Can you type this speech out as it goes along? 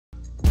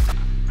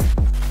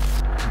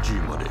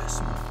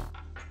Gmodism.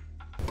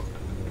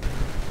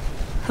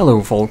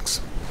 Hello folks,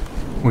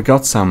 we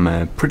got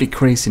some pretty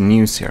crazy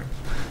news here.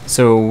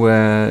 So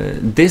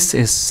this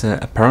is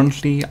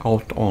apparently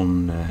out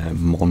on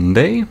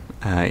Monday,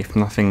 if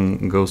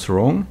nothing goes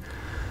wrong.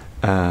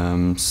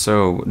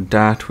 So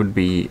that would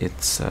be,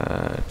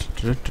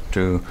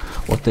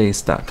 what day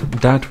is that?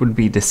 That would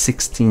be the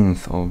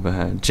 16th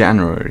of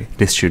January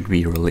this should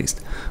be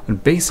released.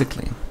 But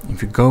basically,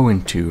 if you go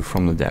into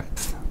From the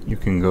Depth, you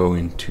can go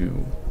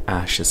into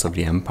Ashes of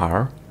the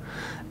Empire,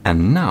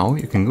 and now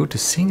you can go to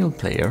single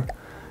player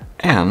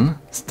and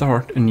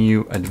start a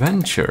new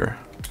adventure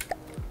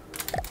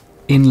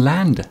in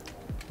land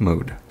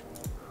mode.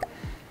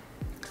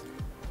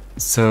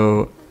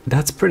 So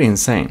that's pretty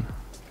insane.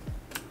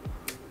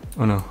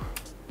 Oh no.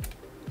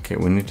 Okay,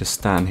 we need to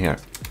stand here.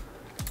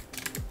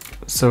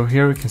 So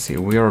here we can see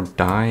we are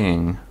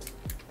dying.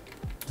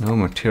 No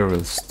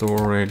material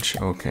storage.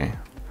 Okay.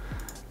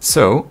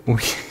 So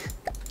we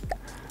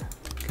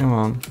come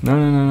on.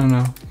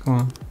 No. Come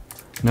on.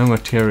 No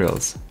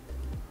materials.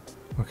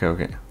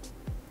 Okay.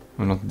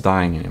 We're not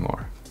dying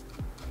anymore.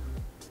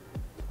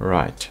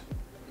 Right.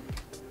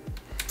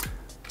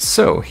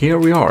 So here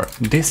we are.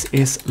 This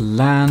is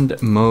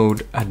land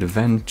mode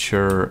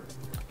adventure,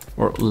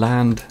 or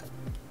land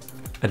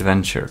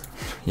adventure.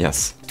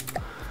 Yes.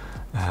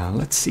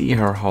 Let's see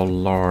here how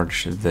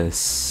large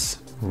this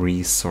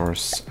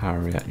resource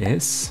area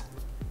is.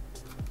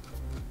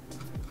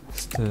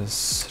 Is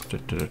this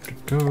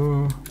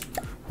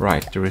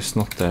right? There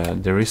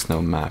is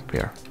no map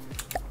here.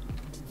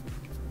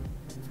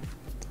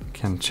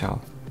 Can't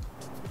tell.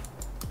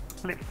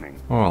 Listening.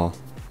 Well,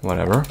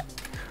 whatever.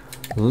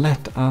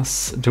 Let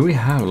us. Do we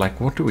have,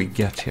 like, what do we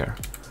get here?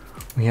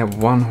 We have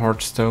one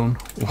heartstone,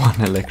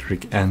 one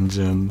electric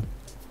engine.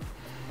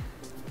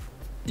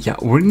 Yeah,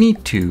 we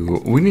need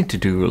to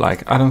do,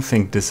 like, I don't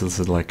think this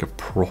is like a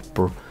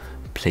proper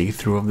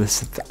playthrough of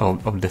this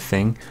of the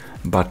thing,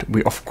 but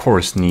we of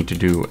course need to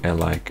do a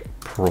like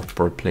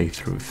proper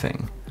playthrough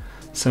thing.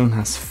 Zone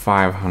has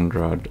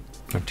 500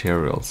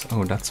 materials.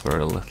 Oh, that's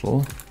very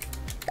little.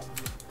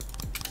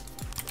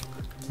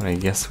 But I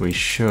guess we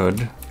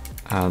should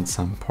add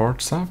some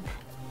parts up.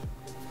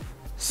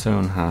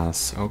 Zone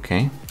has,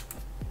 okay.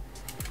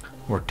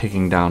 We're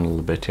ticking down a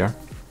little bit here.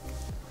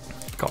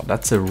 God,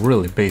 that's a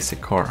really basic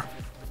car.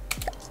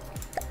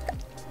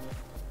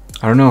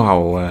 I don't know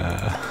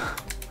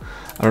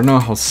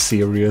how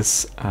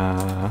serious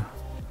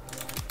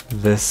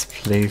this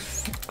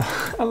place.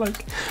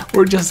 Like,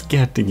 we're just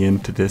getting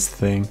into this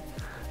thing.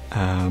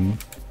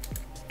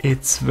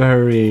 It's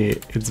very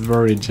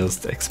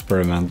just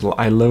experimental.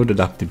 I loaded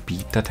up the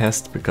beta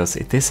test because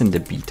it is in the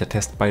beta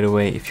test, by the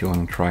way, if you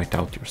want to try it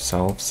out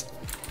yourselves.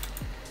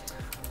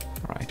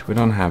 Right, we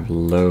don't have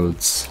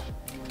loads.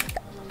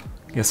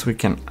 Guess we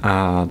can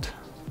add.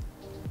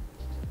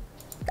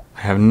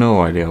 I have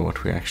no idea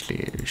what we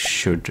actually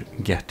should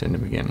get in the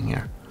beginning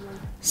here.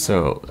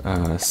 So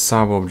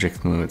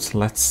sub-object modes.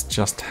 Let's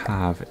just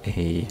have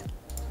a.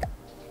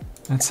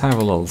 Let's have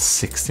a little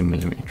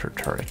 60mm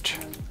turret.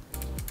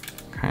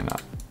 Kinda,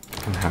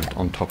 and have it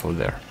on top of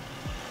there.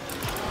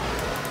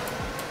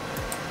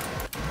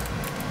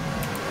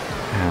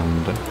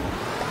 And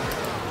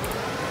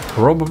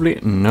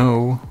probably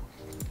no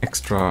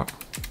extra.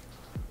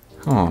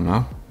 Oh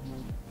no.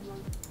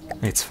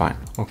 It's fine.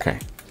 Okay,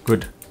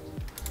 good.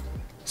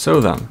 So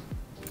then,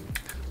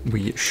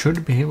 we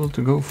should be able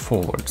to go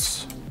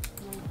forwards.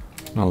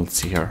 Now let's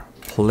see here.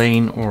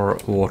 Plane or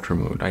water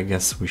mode? I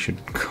guess we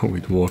should go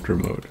with water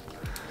mode.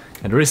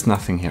 And there is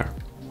nothing here.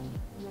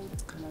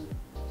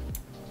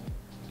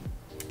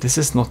 This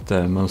is not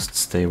the most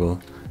stable.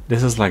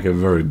 This is like a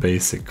very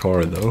basic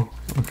car though.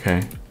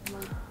 Okay.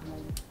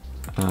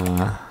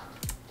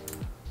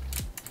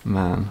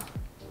 Man.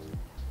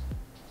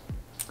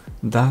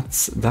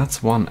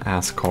 That's one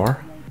ass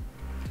car.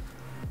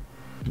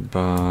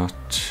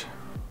 But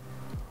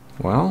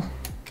well,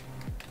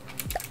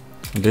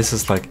 this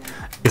is like,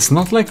 it's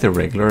not like the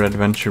regular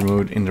adventure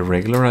mode. In the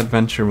regular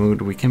adventure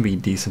mode we can be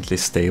decently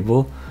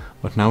stable,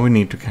 but now we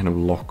need to kind of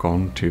lock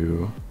on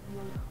to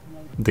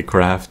the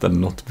craft and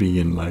not be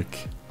in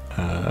like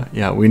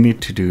yeah, we need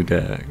to do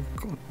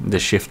the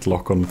shift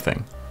lock on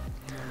thing.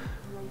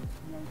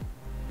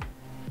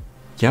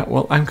 Yeah,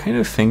 well, I'm kind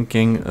of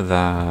thinking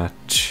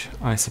that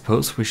I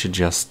suppose we should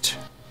just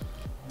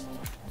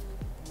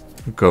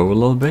go a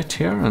little bit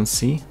here and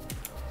see.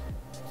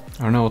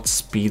 I don't know what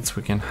speeds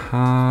we can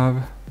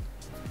have.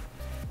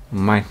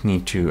 Might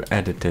need to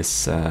edit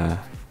this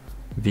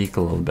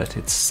vehicle a little bit.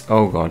 It's,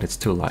 oh god, it's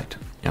too light.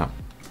 Yeah,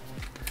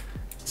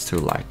 it's too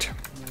light.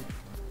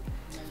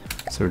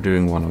 So we're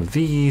doing one of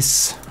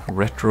these.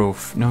 Retro,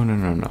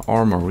 no,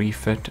 armor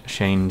refit,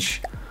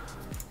 change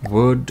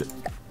wood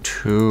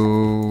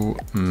to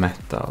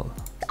metal.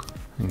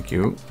 Thank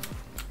you.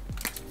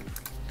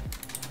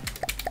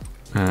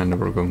 And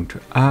we're going to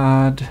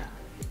add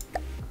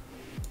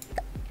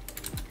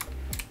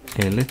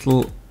a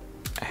little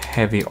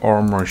heavy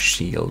armor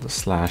shield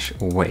 /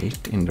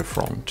 weight in the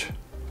front.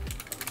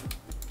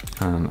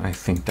 And I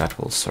think that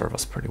will serve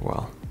us pretty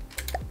well.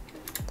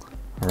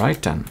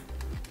 Alright then.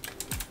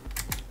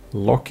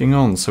 Locking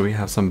on so we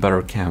have some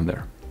better cam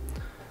there.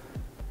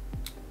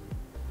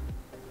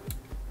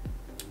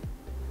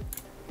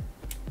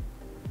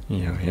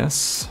 Yeah,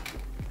 yes.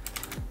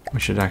 We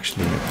should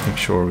actually make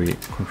sure we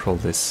control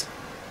this.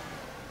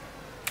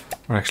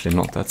 Or actually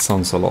not, that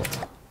sounds a lot.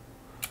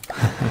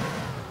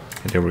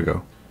 Okay, there we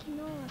go.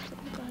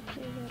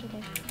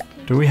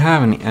 Do we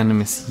have any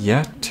enemies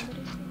yet?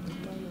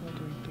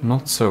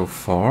 Not so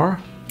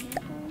far.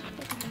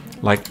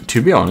 Like,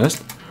 to be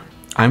honest,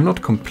 I'm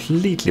not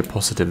completely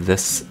positive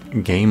this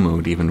game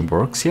mode even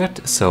works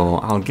yet, so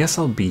I'll guess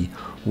I'll be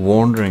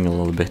wandering a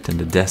little bit in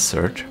the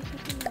desert.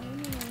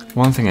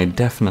 One thing I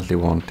definitely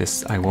want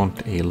is I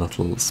want a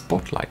little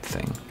spotlight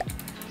thing.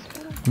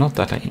 Not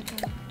that I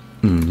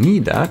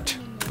need that,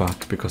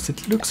 but because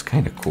it looks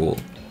kind of cool.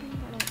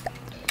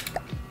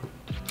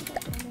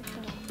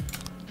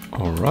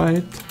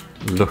 Alright,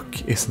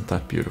 look, isn't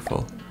that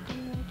beautiful?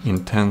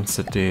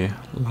 Intensity,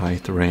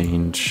 light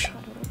range,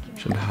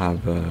 should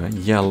have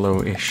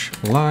yellowish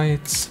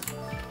lights.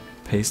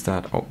 Paste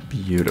that, oh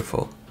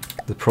beautiful.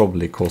 That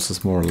probably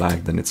causes more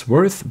lag than it's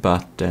worth,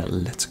 but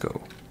let's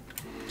go.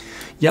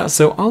 Yeah,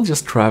 so I'll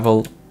just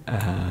travel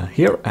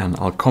here and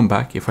I'll come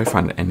back if I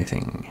find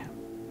anything.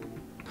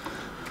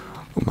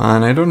 Oh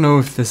man, I don't know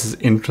if this is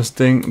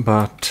interesting,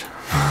 but...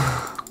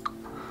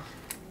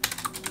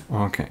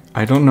 Okay,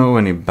 I don't know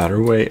any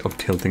better way of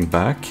tilting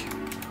back.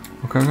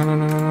 Okay,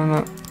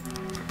 no.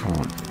 Come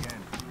on.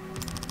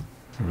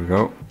 There we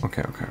go.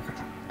 Okay.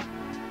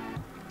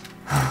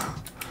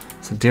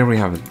 So there we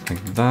have it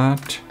like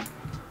that.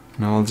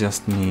 Now I'll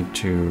just need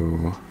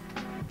to...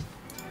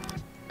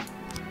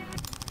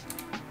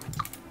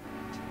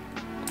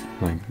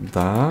 like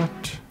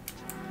that.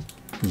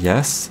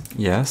 Yes.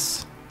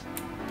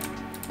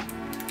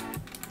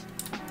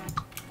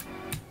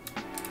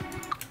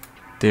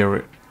 There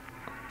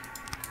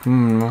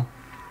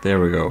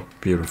we go.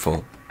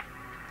 Beautiful.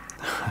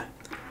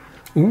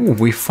 Ooh,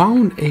 we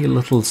found a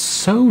little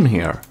zone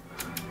here.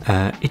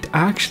 It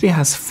actually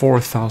has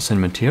 4,000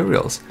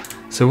 materials,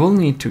 so we'll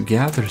need to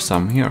gather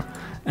some here.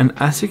 And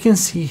as you can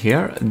see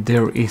here,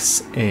 there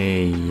is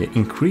a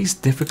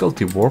increased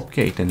difficulty warp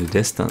gate in the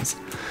distance.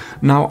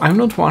 Now, I'm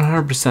not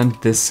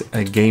 100% this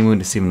game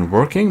mode is even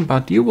working,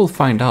 but you will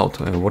find out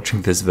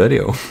watching this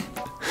video.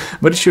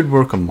 But it should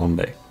work on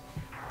Monday.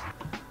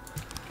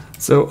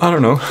 So, I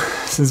don't know,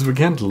 since we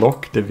can't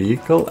lock the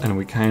vehicle and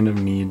we kind of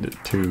need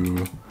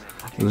to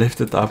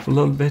lift it up a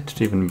little bit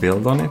to even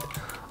build on it,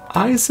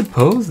 I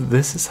suppose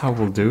this is how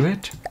we'll do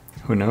it.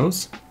 Who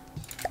knows?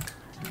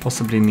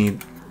 Possibly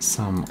need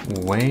some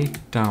weight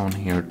down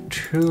here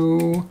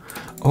too.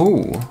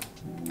 Oh,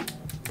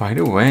 by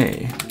the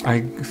way,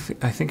 I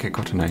think I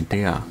got an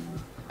idea.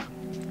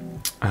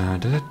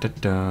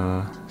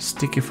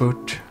 Sticky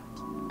foot,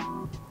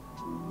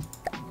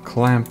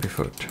 clampy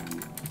foot.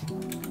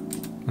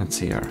 Let's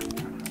see here.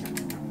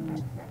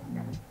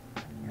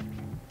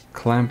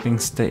 Clamping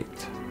state.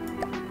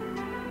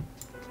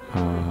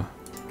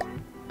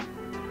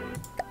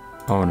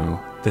 Oh no,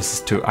 this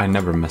is too... I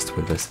never messed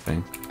with this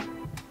thing.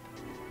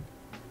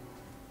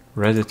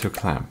 Ready to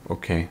clamp,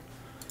 okay.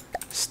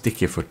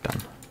 Sticky foot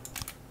then.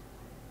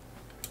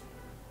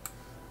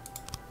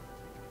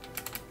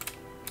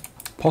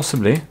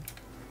 Possibly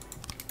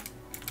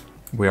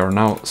we are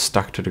now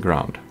stuck to the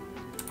ground.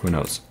 Who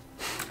knows?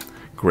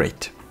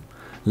 Great.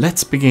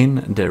 Let's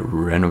begin the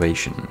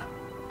renovation.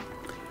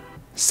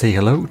 Say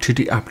hello to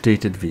the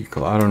updated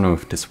vehicle. I don't know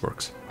if this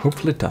works.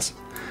 Hopefully it does.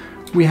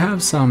 We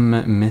have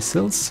some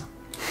missiles.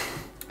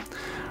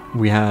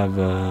 We have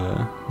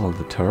well,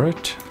 the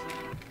turret.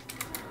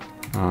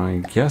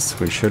 I guess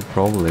we should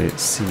probably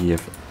see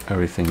if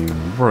everything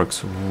works.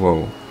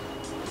 Whoa.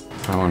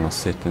 I want to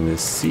sit in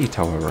this seat,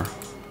 however.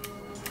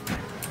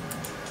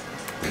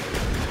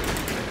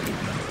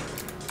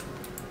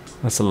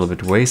 That's a little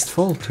bit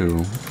wasteful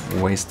to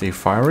waste the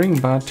firing,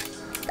 but,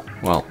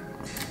 well.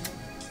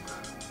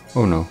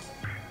 Oh no.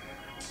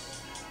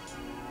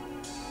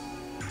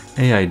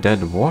 AI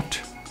dead what?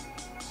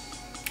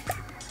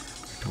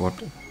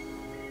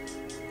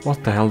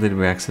 What the hell did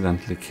we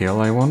accidentally kill,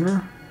 I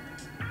wonder?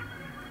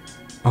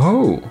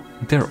 Oh,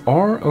 there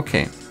are?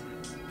 Okay.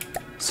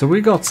 So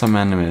we got some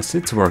enemies,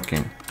 it's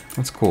working.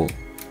 That's cool.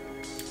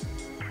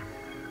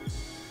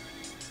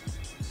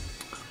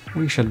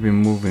 We should be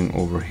moving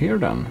over here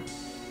then.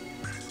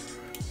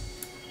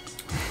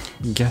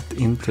 Get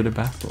into the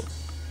battle.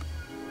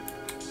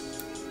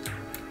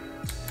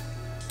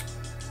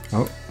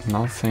 Oh,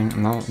 now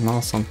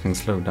something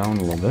slowed down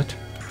a little bit.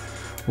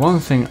 One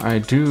thing I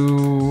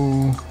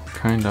do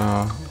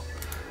kinda...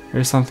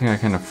 There's something I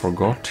kinda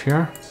forgot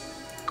here.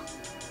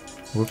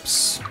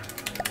 Whoops.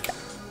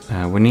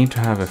 We need to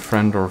have a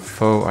friend or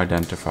foe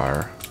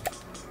identifier.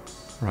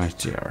 Right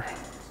here.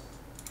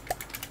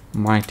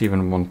 Might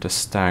even want a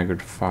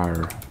staggered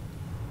fire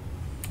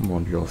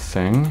module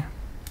thing.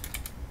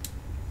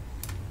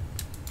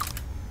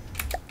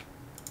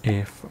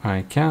 If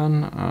I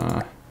can.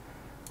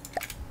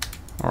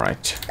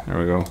 Alright, there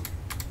we go.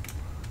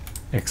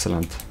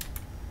 Excellent.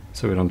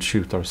 So we don't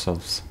shoot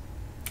ourselves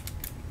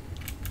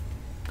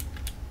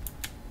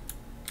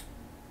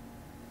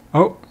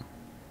Oh!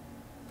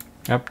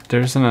 Yep,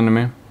 there's an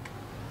enemy.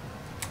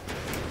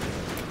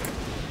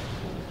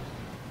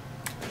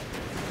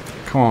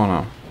 Come on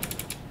now.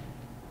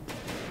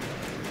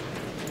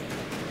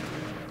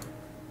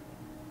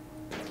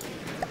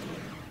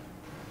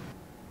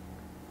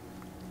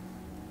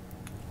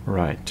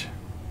 Right.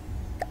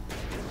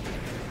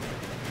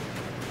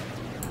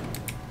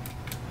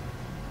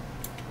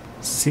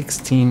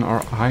 "16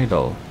 are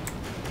idle."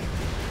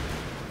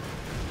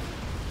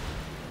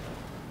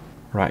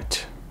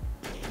 Right.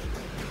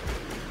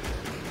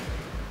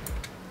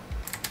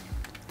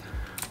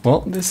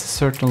 Well, this is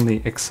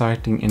certainly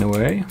exciting in a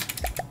way.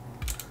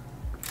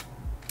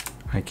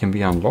 I can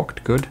be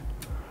unlocked, good.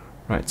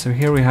 Right, so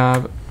here we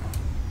have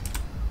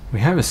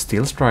a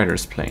Steel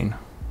Strider's plane.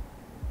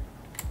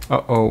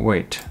 Uh-oh,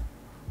 wait.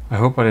 I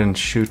hope I didn't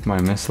shoot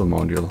my missile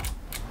module.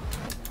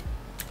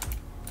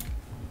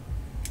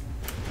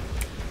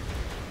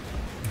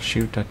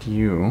 Shoot at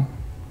you.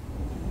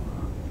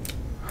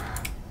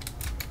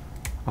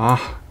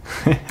 Ah.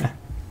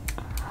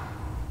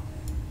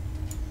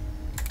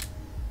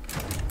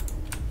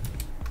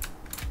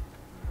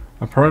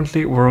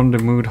 Apparently we're on the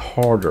mood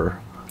harder.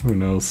 Who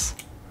knows?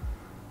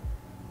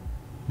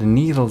 The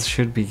needles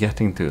should be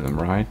getting to them,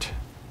 right?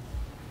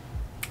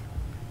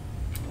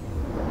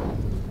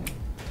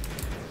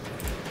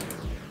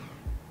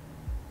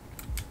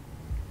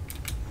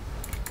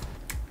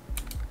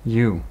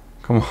 You,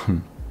 come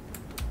on.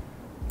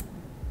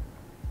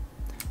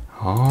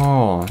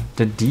 Oh,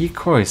 the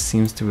decoy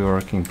seems to be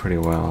working pretty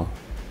well.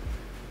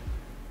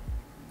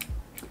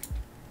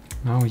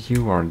 Now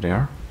you are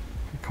there.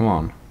 Come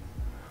on.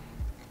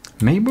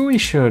 Maybe we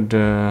should...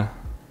 it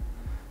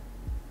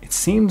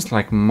seems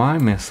like my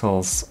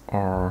missiles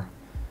are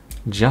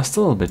just a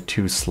little bit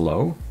too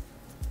slow.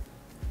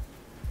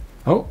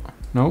 Oh,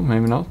 no,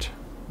 maybe not.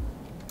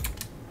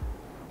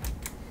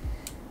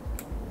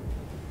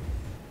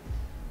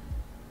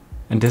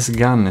 And this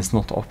gun is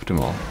not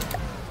optimal.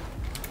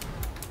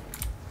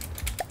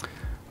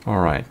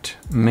 Alright,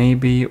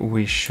 maybe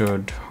we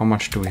should... How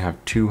much do we have?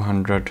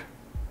 200.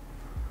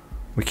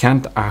 We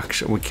can't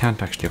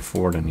actually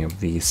afford any of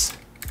these.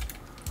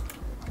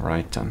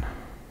 Right then.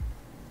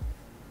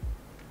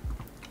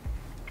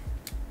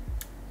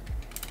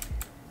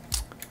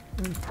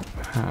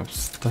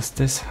 Perhaps, does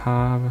this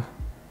have...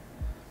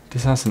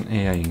 This has an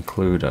AI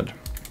included.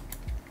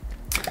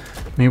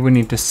 Maybe we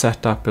need to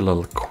set up a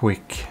little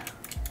quick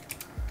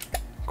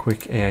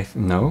AI...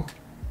 No?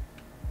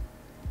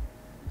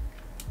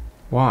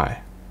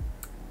 Why?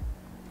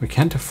 We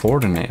can't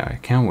afford an AI,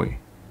 can we?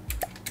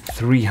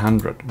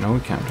 300. No, we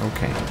can't.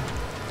 Okay.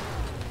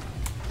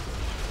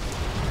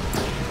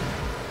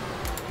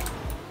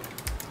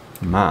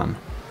 Man.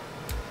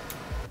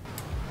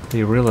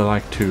 They really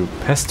like to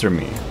pester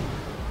me.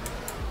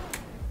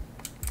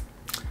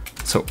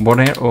 So what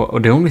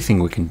the only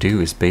thing we can do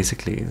is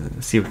basically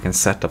see if we can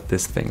set up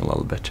this thing a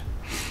little bit.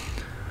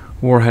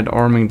 Warhead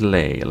arming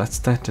delay.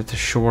 Let's set it to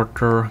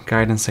shorter.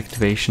 Guidance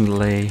activation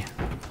delay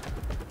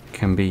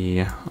can be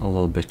a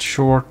little bit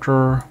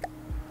shorter.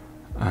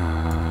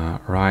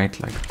 Right,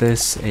 like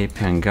this.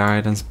 APN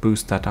guidance,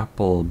 boost that up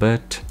a little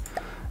bit.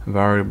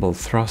 Variable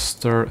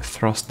thruster,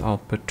 thrust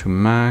output to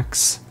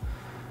max.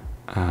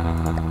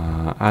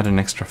 Add an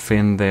extra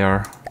fin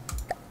there.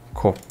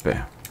 Copy.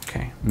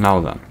 Okay, now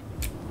then.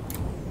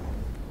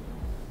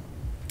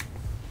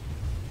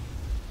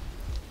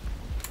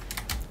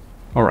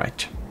 All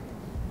right.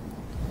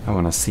 I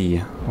wanna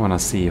see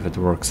if it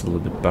works a little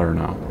bit better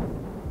now.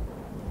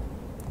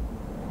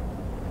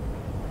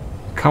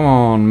 Come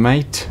on,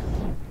 mate.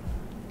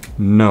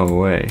 No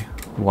way.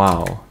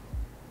 Wow.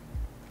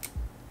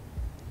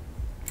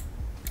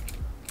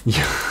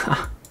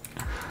 Yeah.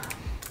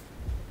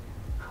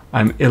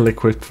 I'm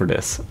ill-equipped for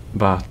this,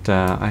 but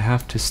I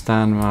have to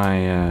stand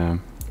my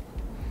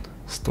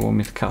stå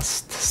mitt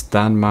kast,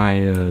 stand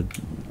my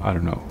I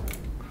don't know,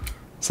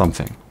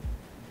 something.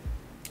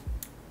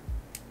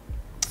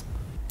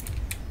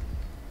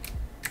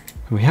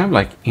 We have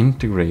like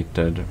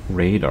integrated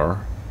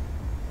radar.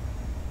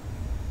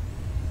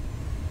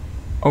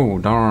 Oh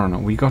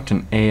darn, we got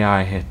an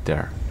AI hit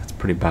there. That's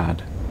pretty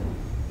bad.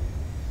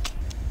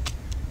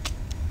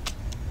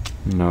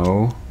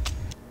 No.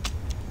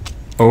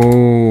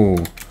 Oh,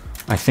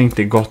 I think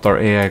they got our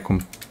AI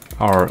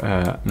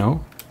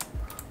no,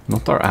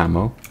 not our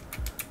ammo.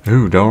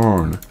 Oh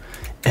darn.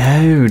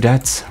 Oh,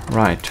 that's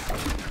right.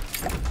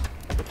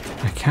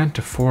 I can't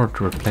afford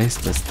to replace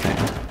this thing.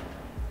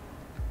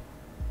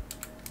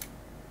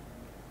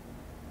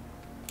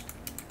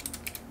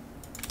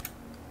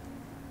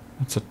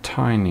 It's a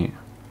tiny...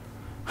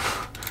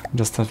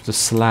 Just have to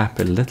slap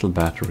a little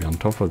battery on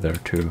top of there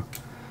to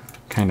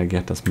kind of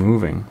get us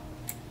moving.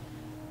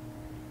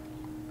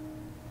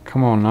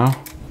 Come on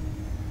now.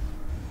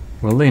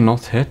 Will they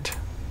not hit?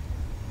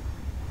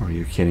 Or are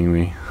you kidding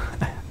me?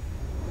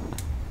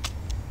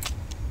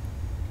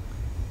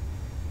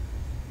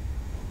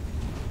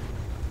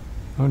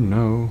 Oh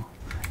no.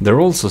 They're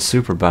also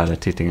super bad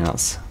at hitting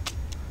us,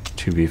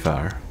 to be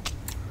fair.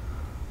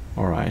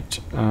 Alright,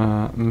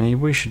 maybe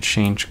we should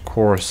change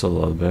course a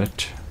little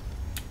bit.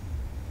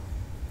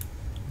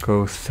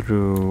 Go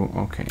through,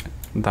 okay,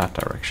 that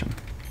direction.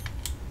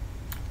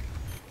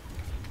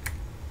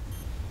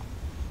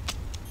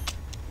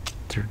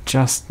 They're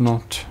just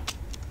not...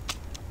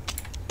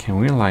 Can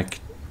we like...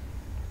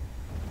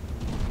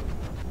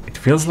 It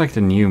feels like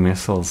the new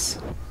missiles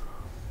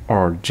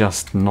are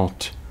just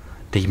not...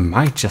 They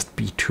might just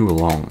be too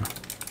long.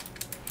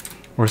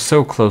 We're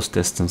so close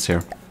distance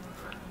here.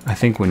 I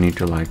think we need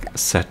to like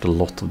set a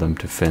lot of them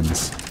to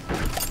fins.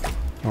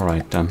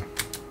 Alright then.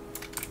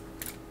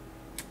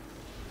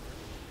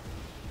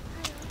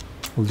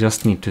 We'll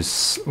just need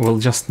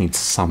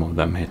some of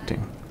them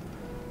hitting,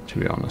 to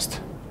be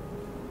honest.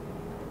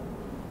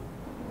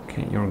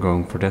 Okay, you're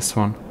going for this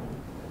one.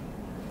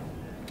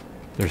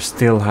 They're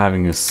still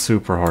having a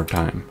super hard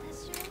time.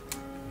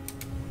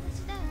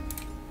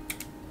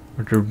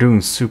 But they're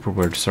doing super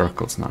weird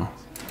circles now.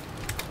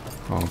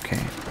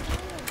 Okay.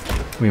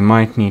 We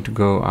might need to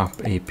go up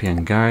AP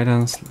and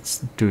guidance. Let's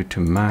do it to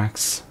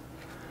max.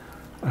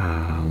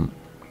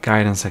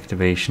 Guidance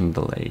activation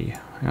delay.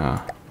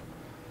 Yeah.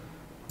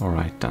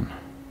 Alright then.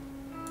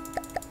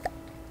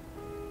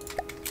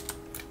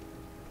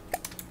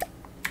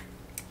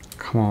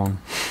 Come on.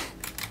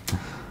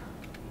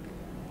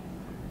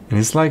 And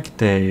it's like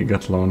they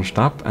got launched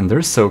up and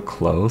they're so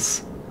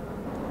close.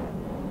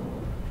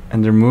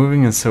 And they're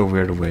moving in so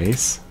weird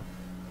ways.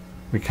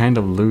 We kind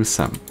of lose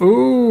them.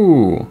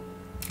 Ooh!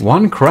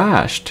 One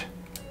crashed!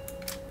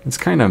 It's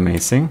kind of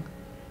amazing.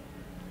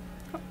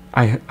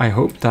 I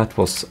hope that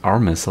was our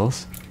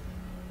missiles.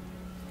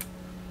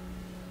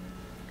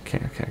 Okay.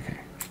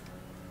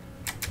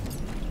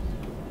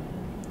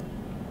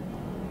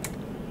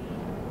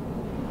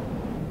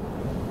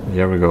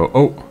 There we go.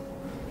 Oh!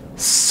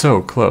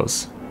 So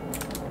close.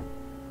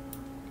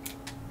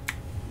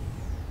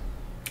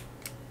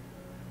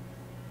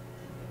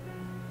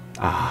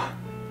 Ah.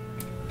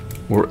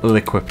 We're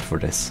ill-equipped for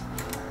this.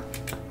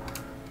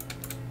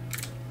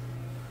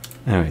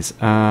 Anyways,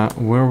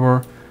 where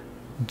were...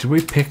 Did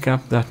we pick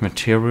up that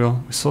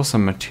material? We saw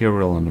some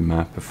material on the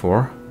map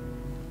before.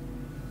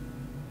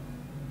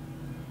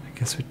 I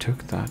guess we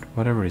took that.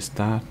 Whatever is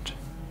that?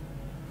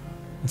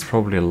 It's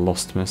probably a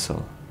lost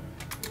missile.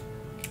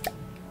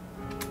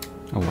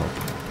 Oh well.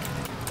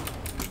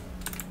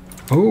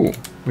 Oh,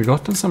 we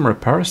gotten some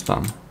repairs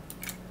done.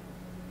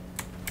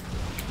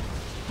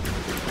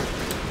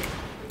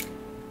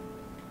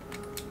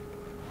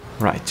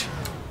 Right.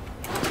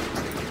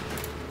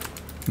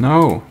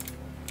 No!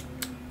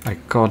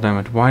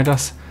 Goddammit, why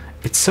does...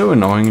 It's so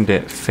annoying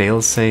that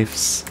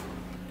fail-safes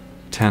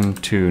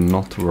tend to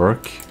not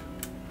work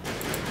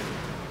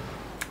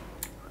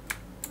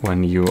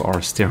when you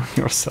are steering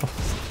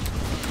yourself.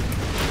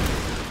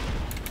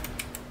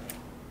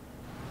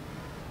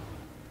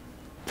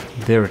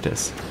 There it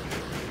is.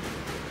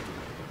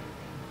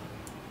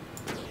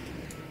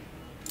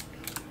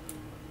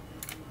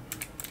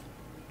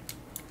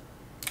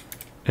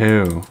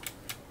 Oh.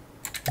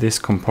 This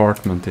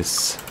compartment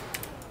is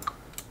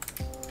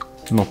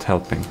not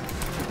helping.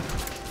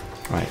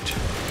 Right.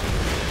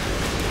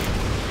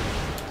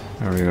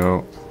 There we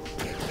go.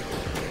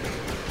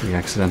 We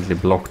accidentally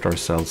blocked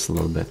ourselves a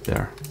little bit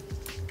there.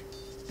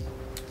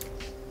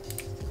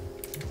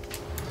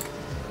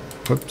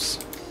 Whoops.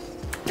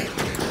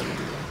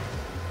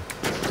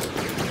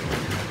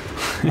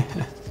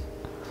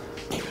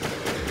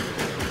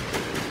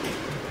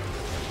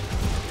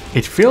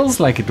 It feels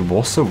like it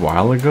was a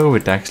while ago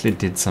it actually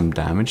did some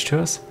damage to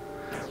us.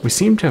 We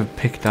seem to have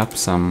picked up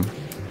some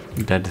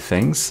dead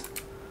things.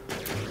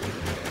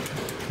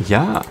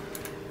 Yeah.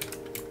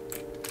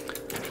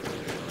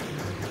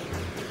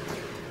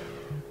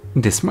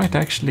 This might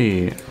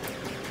actually...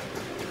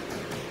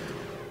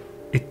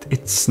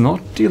 It's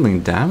not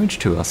dealing damage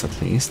to us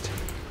at least.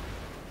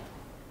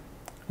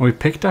 We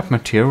picked up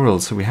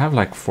materials, so we have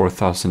like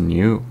 4,000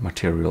 new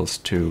materials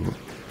to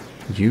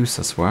use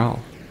as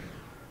well.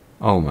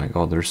 Oh my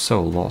god, they're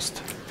so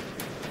lost.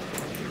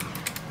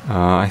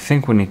 I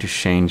think we need to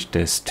change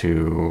this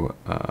to...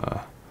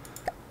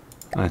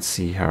 let's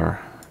see here.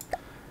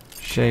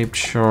 Shaped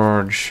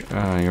charge.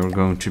 You're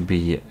going to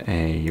be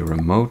a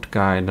remote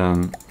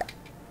guidon.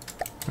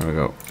 There we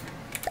go.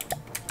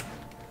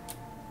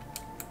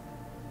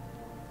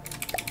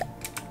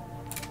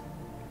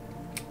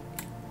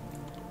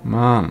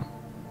 Man.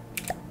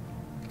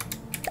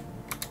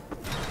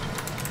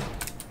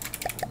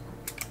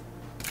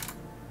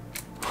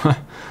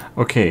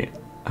 Okay.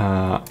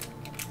 I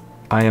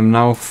am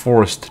now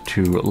forced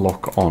to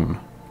lock on.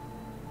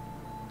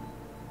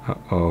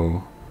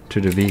 Uh-oh.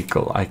 To the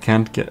vehicle. I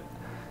can't get...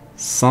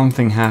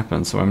 Something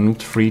happened, so I'm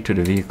not free to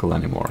the vehicle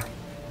anymore.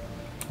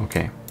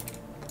 Okay.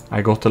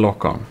 I got the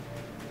lock on.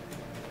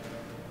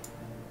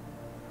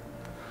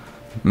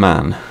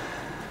 Man.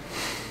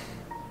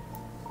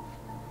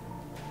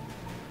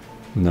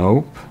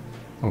 Nope.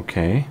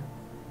 Okay.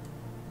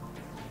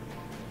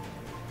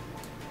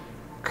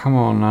 Come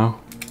on now.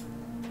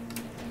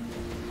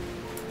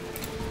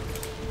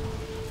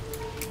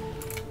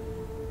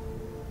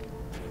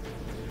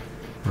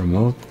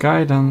 Remote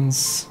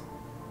guidance.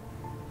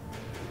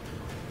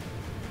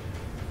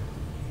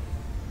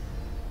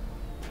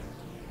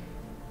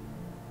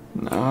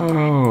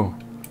 No.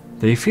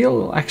 They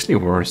feel actually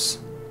worse.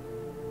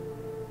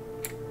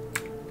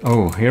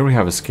 Oh, here we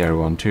have a scary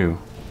one too.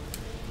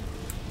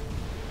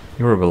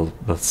 You're a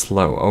bit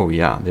slow. Oh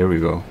yeah, there we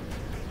go.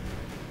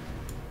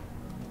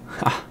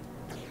 Ha.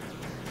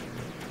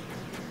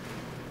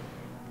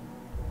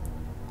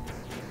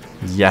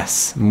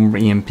 Yes, more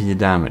EMP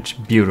damage.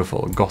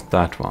 Beautiful, got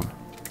that one.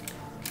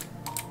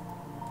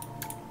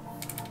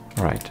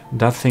 Alright,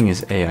 that thing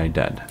is AI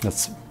dead.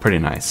 That's pretty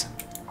nice.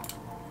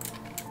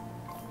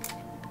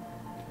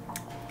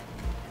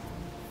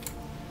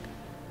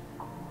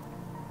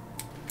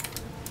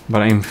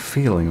 But I'm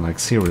feeling like,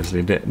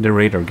 seriously, the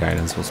radar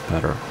guidance was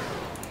better.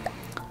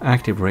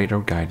 Active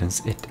radar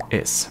guidance it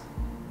is.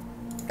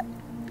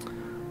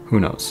 Who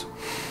knows?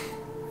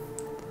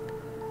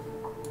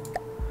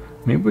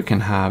 Maybe we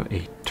can have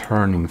a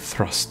turning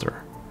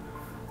thruster.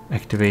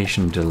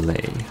 Activation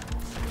delay.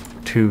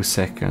 2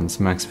 seconds,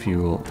 max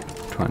fuel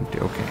 20,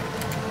 okay.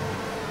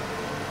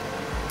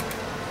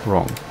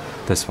 Wrong.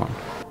 This one.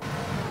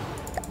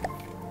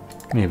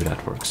 Maybe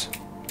that works.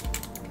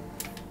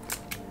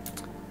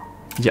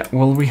 Yeah,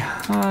 well, we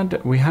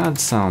had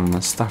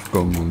some stuff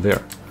going on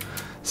there,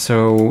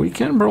 so we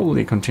can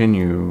probably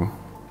continue.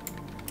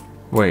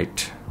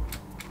 Wait,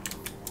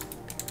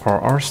 are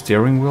our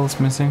steering wheels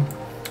missing?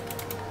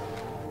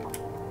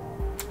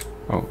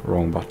 Oh,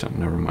 wrong button.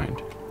 Never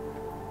mind.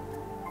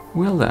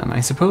 Well then, I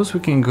suppose we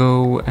can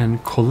go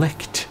and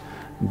collect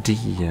the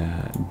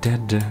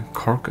dead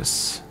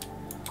carcass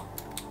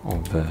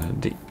of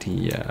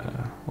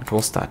what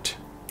was that?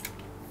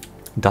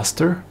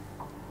 Duster?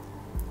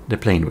 The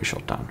plane we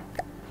shot down.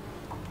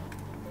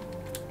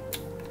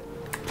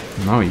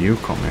 Now you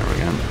come here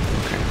again.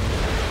 Okay.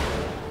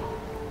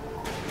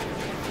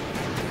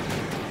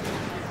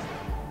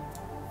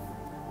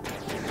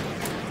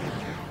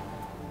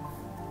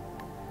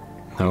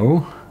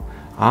 No?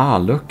 Ah,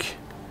 look.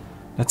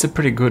 That's a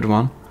pretty good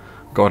one.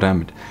 God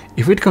damn it.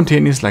 If it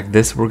continues like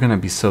this, we're gonna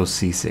be so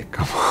seasick.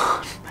 Come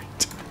on.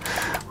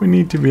 We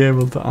need to be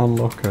able to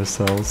unlock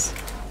ourselves.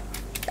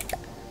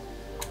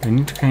 We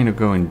need to kind of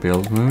go in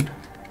build mode.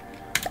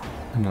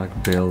 And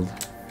like build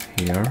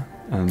here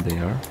and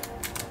there.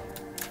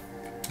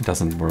 It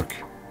doesn't work.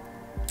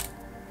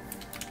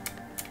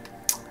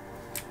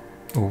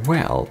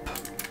 Welp.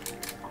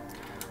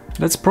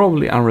 That's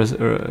probably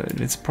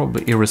it's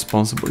probably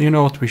irresponsible. You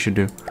know what we should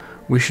do?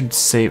 We should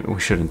save.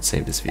 We shouldn't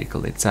save this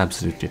vehicle. It's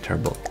absolutely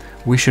terrible.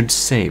 We should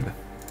save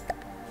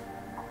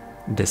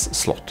this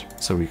slot,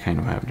 so we kind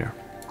of have there.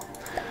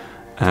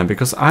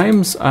 Because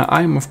I'm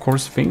of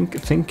course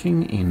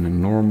thinking in a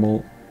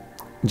normal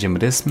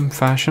Gmodism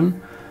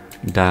fashion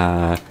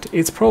that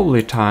it's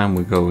probably time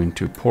we go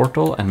into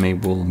Portal and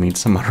maybe we'll meet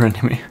some other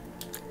enemy.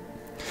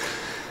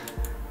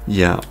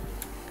 Yeah.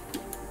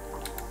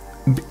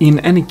 In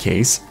any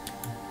case,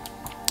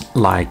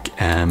 like,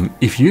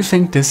 if you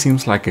think this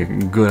seems like a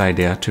good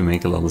idea to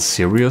make a little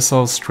series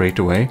of straight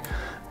away,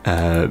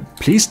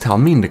 please tell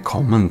me in the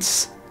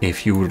comments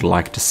if you would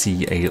like to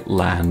see a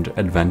land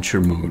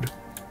adventure mode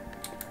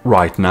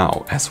right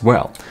now as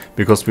well,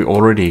 because we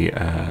already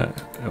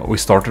we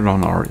started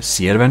on our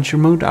sea adventure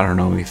mode. I don't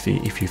know if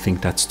you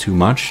think that's too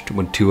much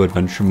with 2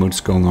 adventure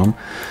modes going on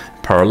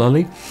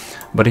parallelly,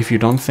 but if you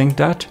don't think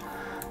that,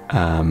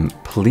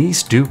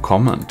 please do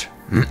comment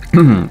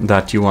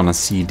that you want to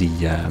see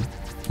the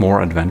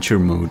more adventure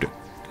mode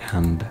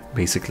and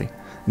basically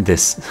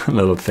this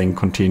little thing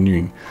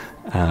continuing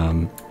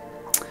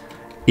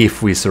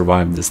if we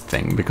survive this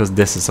thing, because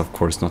this is of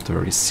course not a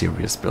very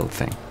serious build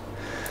thing.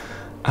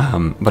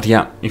 But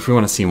yeah, if you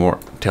want to see more,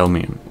 tell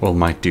me. We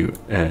might do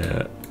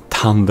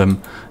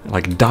tandem,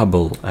 like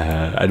double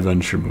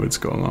adventure modes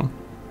going on.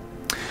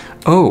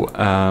 Oh,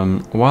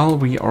 while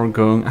we are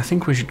going, I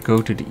think we should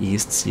go to the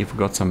east, see if we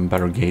got some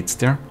better gates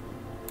there.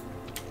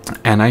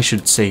 And I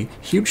should say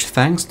huge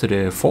thanks to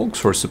the folks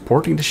for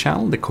supporting the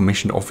channel, the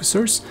commissioned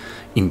officers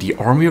in the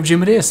army of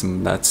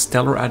Gmodism. That's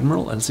Stellar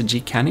Admiral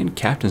LCG Canyon,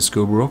 Captain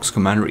Scoobrooks,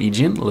 Commander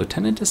Aegean,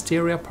 Lieutenant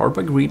Asteria, Powered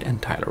by Greed,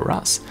 and Tyler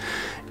Russ.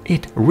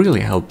 It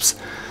really helps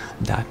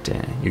that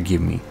you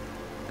give me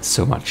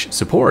so much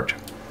support.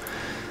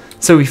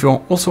 So if you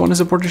also want to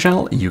support the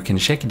channel, you can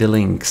check the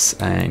links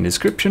in the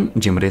description,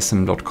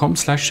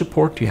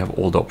 gmodism.com/support. You have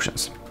all the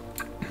options.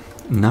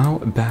 Now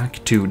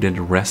back to the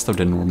rest of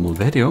the normal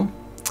video.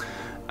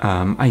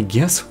 I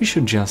guess we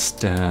should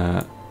just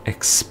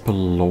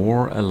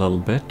explore a little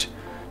bit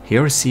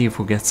here, see if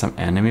we get some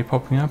enemy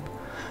popping up.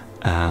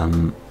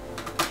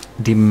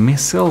 The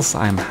missiles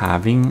I'm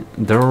having,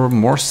 they're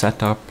more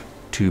set up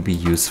to be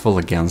useful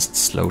against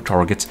slow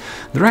targets.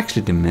 They're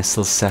actually the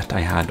missile set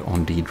I had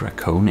on the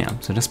Draconian,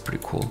 so that's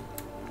pretty cool.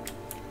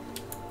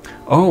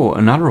 Oh,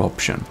 another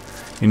option.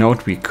 You know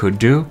what we could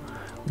do?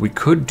 We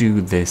could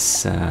do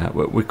this,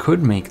 we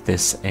could make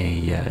this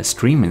a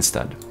stream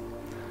instead.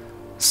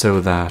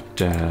 So that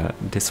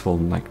this will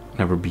like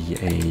never be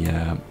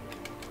a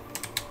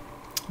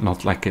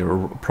Not like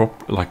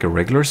like a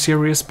regular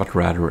series, but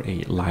rather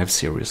a live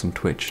series on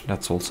Twitch.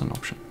 That's also an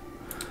option.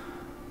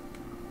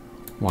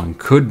 One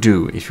could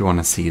do if you want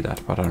to see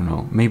that, but I don't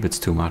know. Maybe it's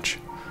too much.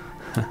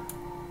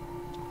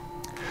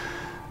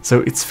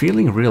 So it's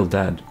feeling real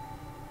dead.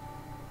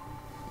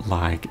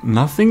 Like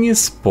nothing is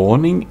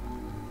spawning,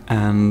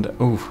 and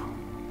oh,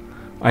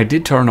 I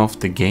did turn off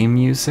the game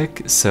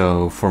music,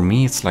 so for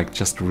me it's like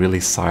just really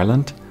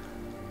silent.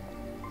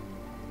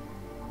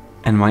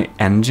 And my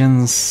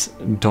engines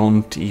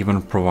don't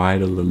even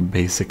provide a little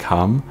basic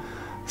hum,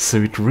 so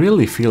it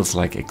really feels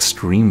like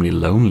extremely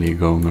lonely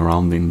going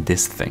around in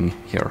this thing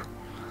here.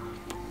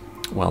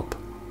 Welp.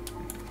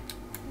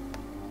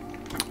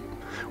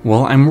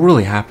 Well, I'm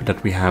really happy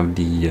that we have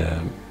the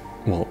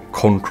well,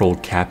 control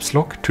caps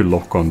lock to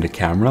lock on the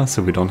camera,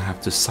 so we don't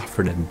have to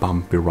suffer that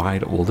bumpy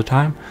ride all the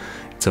time.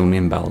 It's only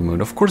in battle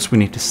mode. Of course we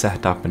need to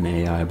set up an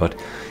AI, but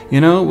you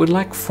know, with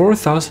like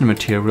 4,000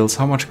 materials,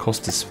 how much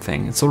costs this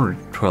thing? It's already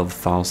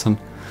 12,000,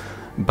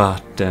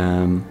 but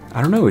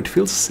I don't know, it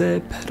feels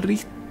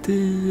pretty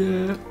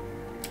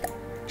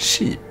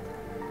cheap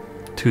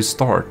to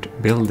start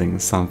building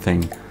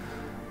something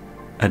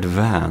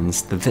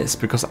advanced this,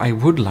 because I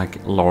would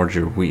like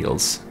larger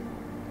wheels.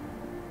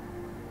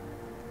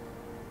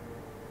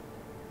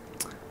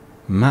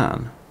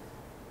 Man,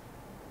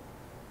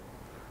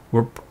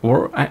 we're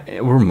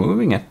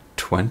moving at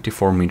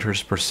 24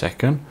 meters per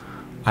second.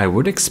 I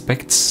would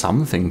expect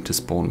something to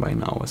spawn by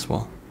now as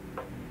well.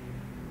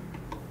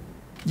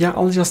 Yeah,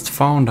 I just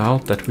found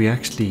out that we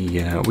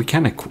actually we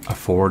can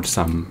afford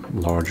some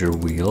larger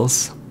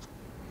wheels.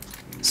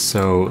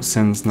 So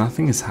since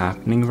nothing is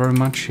happening very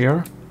much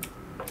here,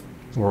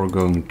 we're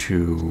going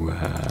to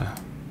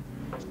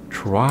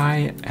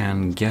try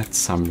and get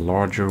some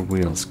larger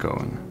wheels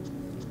going.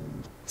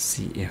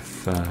 See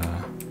if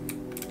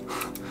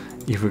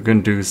if we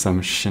can do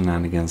some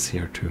shenanigans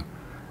here to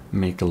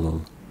make a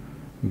little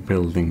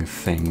building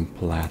thing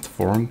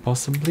platform,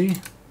 possibly.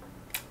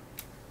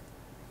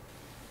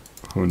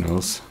 Who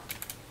knows?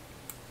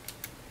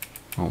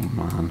 Oh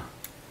man.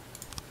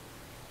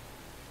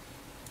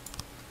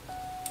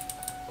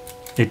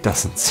 It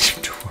doesn't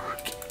seem to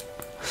work.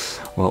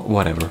 Well,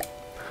 whatever.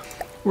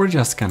 We're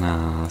just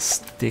gonna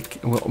stick...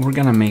 Well, we're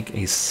gonna make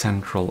a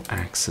central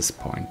access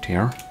point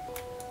here.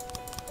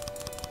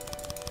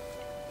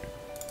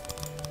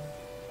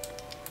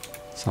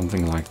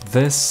 Something like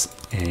this.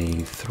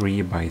 A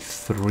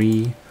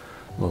 3x3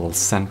 little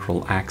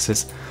central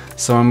axis.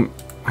 So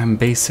I'm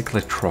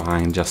basically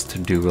trying just to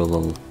do a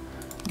little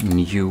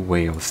new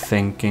way of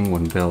thinking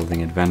when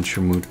building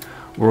adventure mode.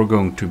 We're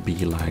going to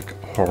be like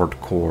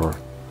hardcore.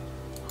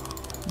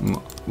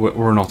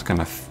 We're not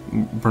gonna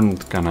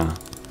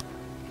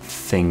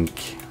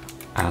think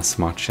as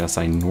much as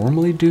I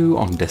normally do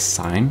on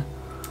design.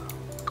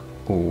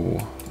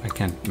 Oh, I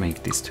can't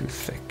make this too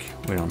thick.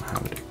 We don't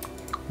have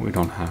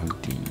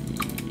the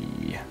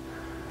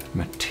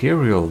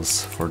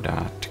materials for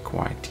that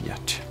quite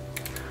yet.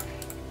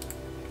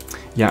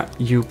 Yeah,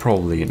 you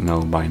probably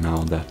know by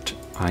now that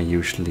I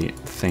usually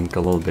think a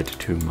little bit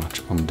too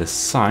much on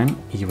design,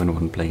 even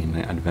when playing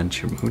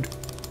adventure mode.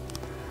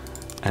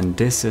 And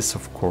this is,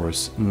 of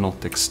course,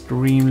 not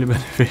extremely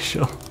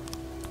beneficial.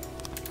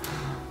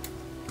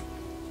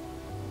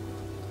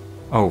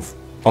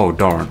 Oh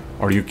darn,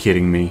 are you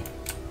kidding me?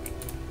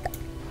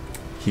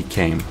 He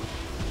came.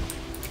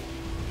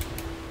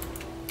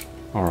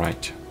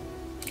 Alright.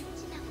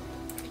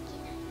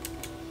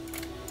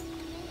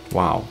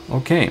 Wow,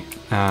 okay.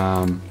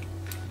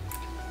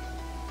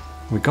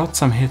 We got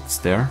some hits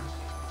there.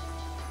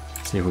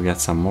 See if we get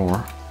some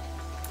more.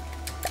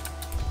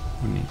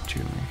 We need to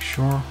make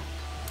sure.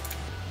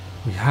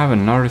 We have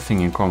another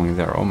thing incoming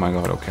there. Oh my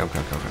god, okay.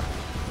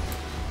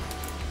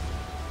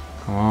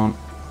 Come on.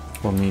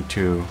 We'll need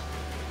to...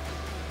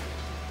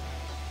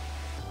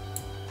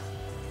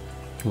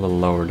 a little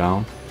lower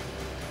down.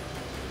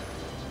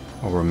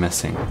 Oh, we're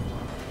missing.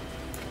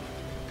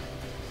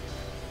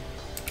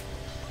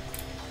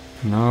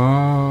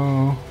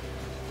 No.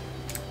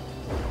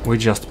 We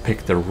just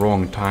picked the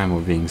wrong time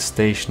of being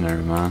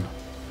stationary, man.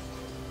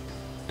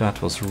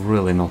 That was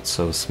really not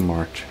so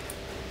smart.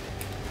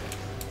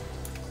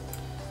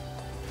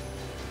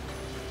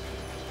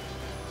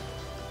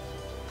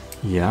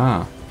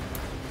 Yeah.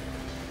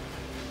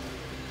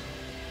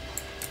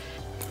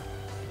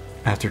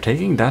 After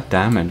taking that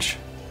damage,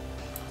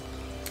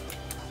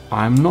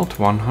 I'm not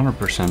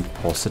 100%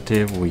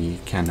 positive we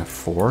can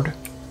afford.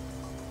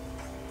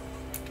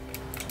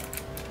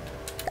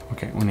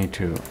 Okay, we need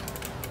to...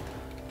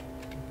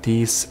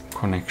 These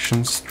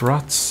connection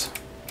struts,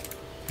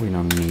 we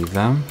don't need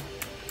them.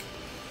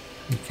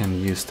 We can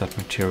use that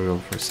material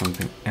for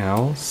something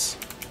else.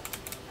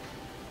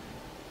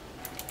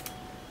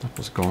 That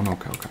was gone,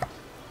 okay.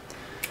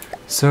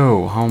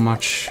 So, how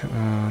much?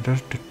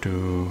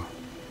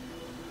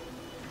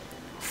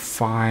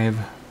 5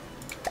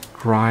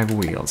 drive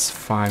wheels,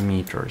 5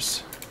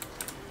 meters.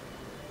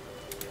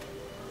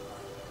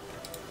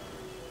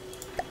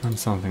 And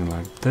something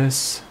like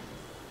this.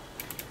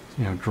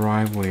 You have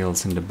drive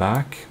wheels in the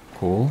back,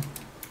 cool.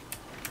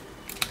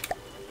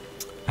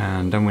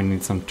 And then we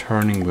need some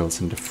turning wheels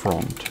in the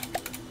front.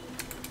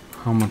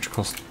 How much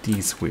cost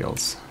these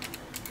wheels?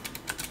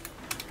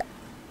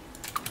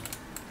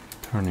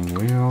 Turning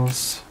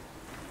wheels.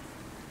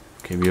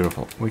 Okay,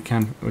 beautiful. We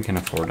can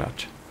afford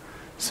that.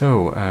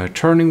 So,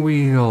 turning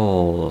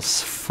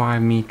wheels,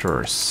 5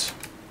 meters.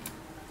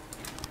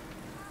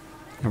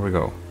 There we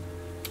go.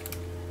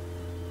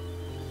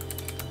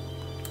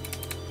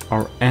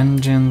 Our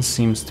engine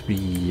seems to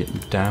be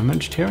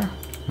damaged here.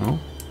 No?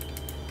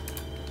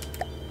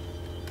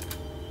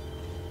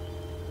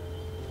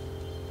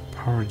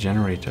 Power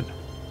generated.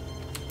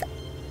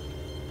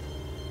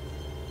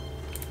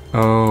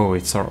 Oh,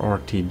 it's our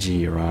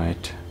RTG,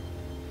 right?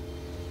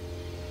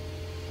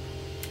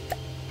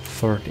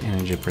 30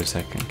 energy per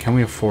second. Can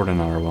we afford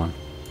another one?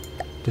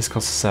 This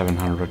costs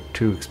 700,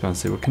 too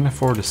expensive. We can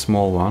afford a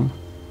small one.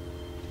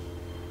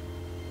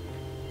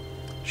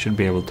 Should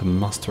be able to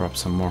muster up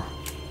some more.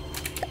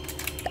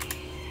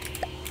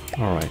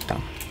 Alright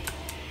then.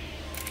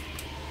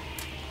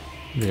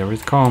 There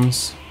it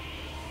comes.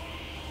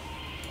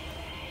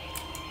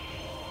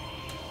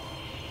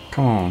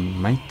 Come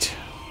on, mate.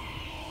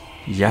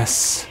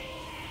 Yes.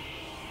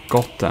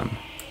 Got them.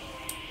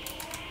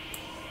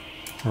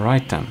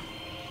 Right then.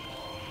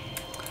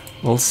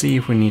 We'll see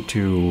if we need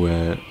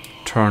to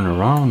turn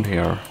around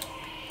here.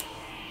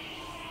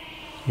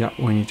 Yeah,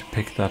 we need to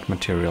pick that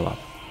material up.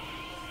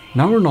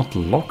 Now we're not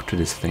locked to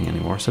this thing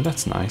anymore, so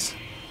that's nice.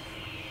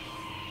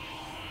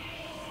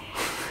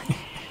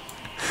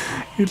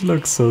 It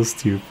looks so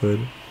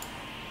stupid.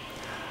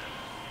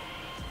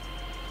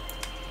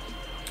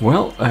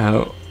 Well,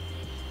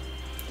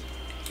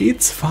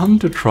 it's fun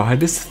to try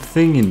this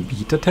thing in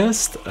beta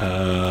test.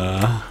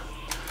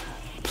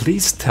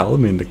 Please tell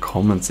me in the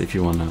comments if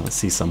you want to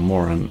see some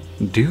more, and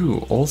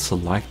do also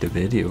like the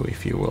video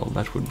if you will.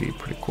 That would be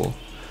pretty cool.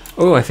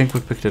 Oh, I think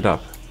we picked it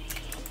up.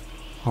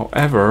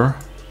 However...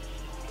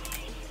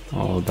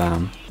 Oh,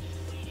 damn.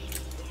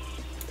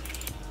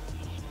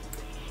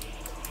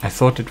 I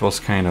thought it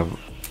was kind of...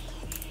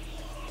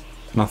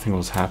 nothing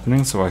was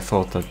happening, so I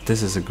thought that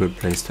this is a good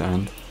place to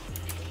end.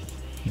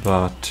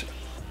 But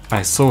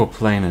I saw a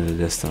plane in the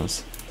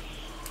distance.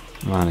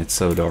 Man, it's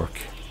so dark.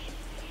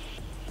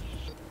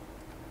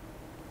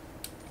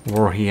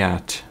 Where he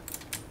at?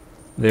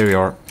 There we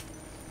are.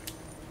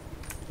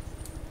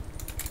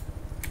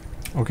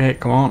 Okay,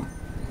 come on.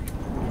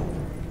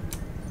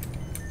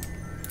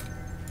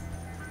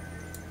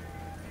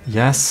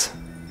 Yes.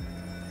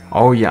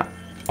 Oh yeah.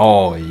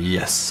 Oh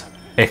yes.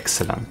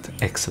 Excellent,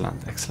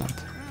 excellent, excellent.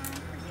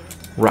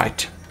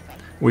 Right.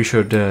 We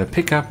should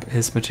pick up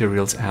his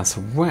materials as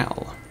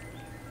well.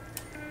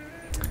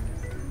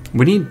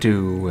 We need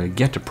to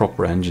get a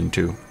proper engine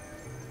too.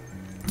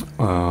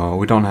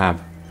 We don't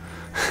have...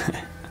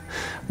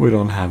 we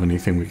don't have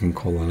anything we can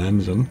call an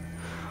engine.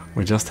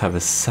 We just have a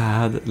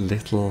sad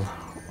little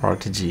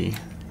RTG.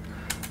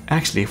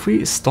 Actually, if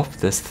we stop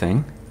this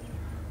thing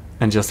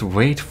and just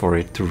wait for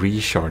it to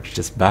recharge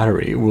this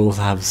battery, we'll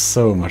have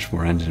so much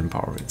more engine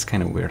power. It's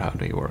kind of weird how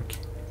they work.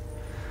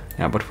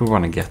 Yeah, but we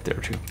want to get there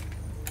too.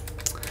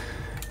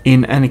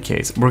 In any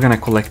case, we're gonna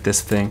collect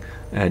this thing.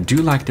 Do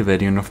like the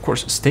video, and of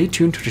course stay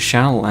tuned to the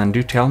channel, and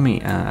do tell me,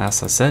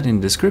 as I said in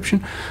the description,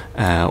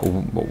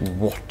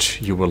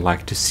 what you would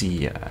like to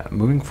see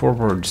moving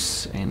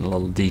forwards in a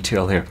little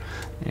detail here.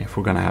 If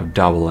we're gonna have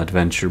double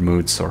adventure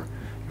modes, or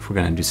if we're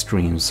gonna do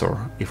streams,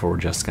 or if we're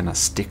just gonna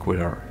stick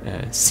with our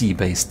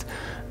sea-based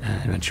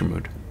adventure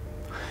mode.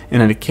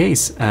 In any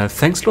case,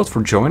 thanks a lot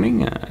for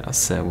joining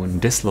us in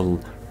this little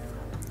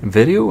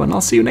video, and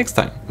I'll see you next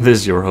time. This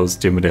is your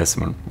host,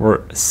 Gmodism.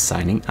 We're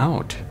signing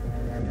out.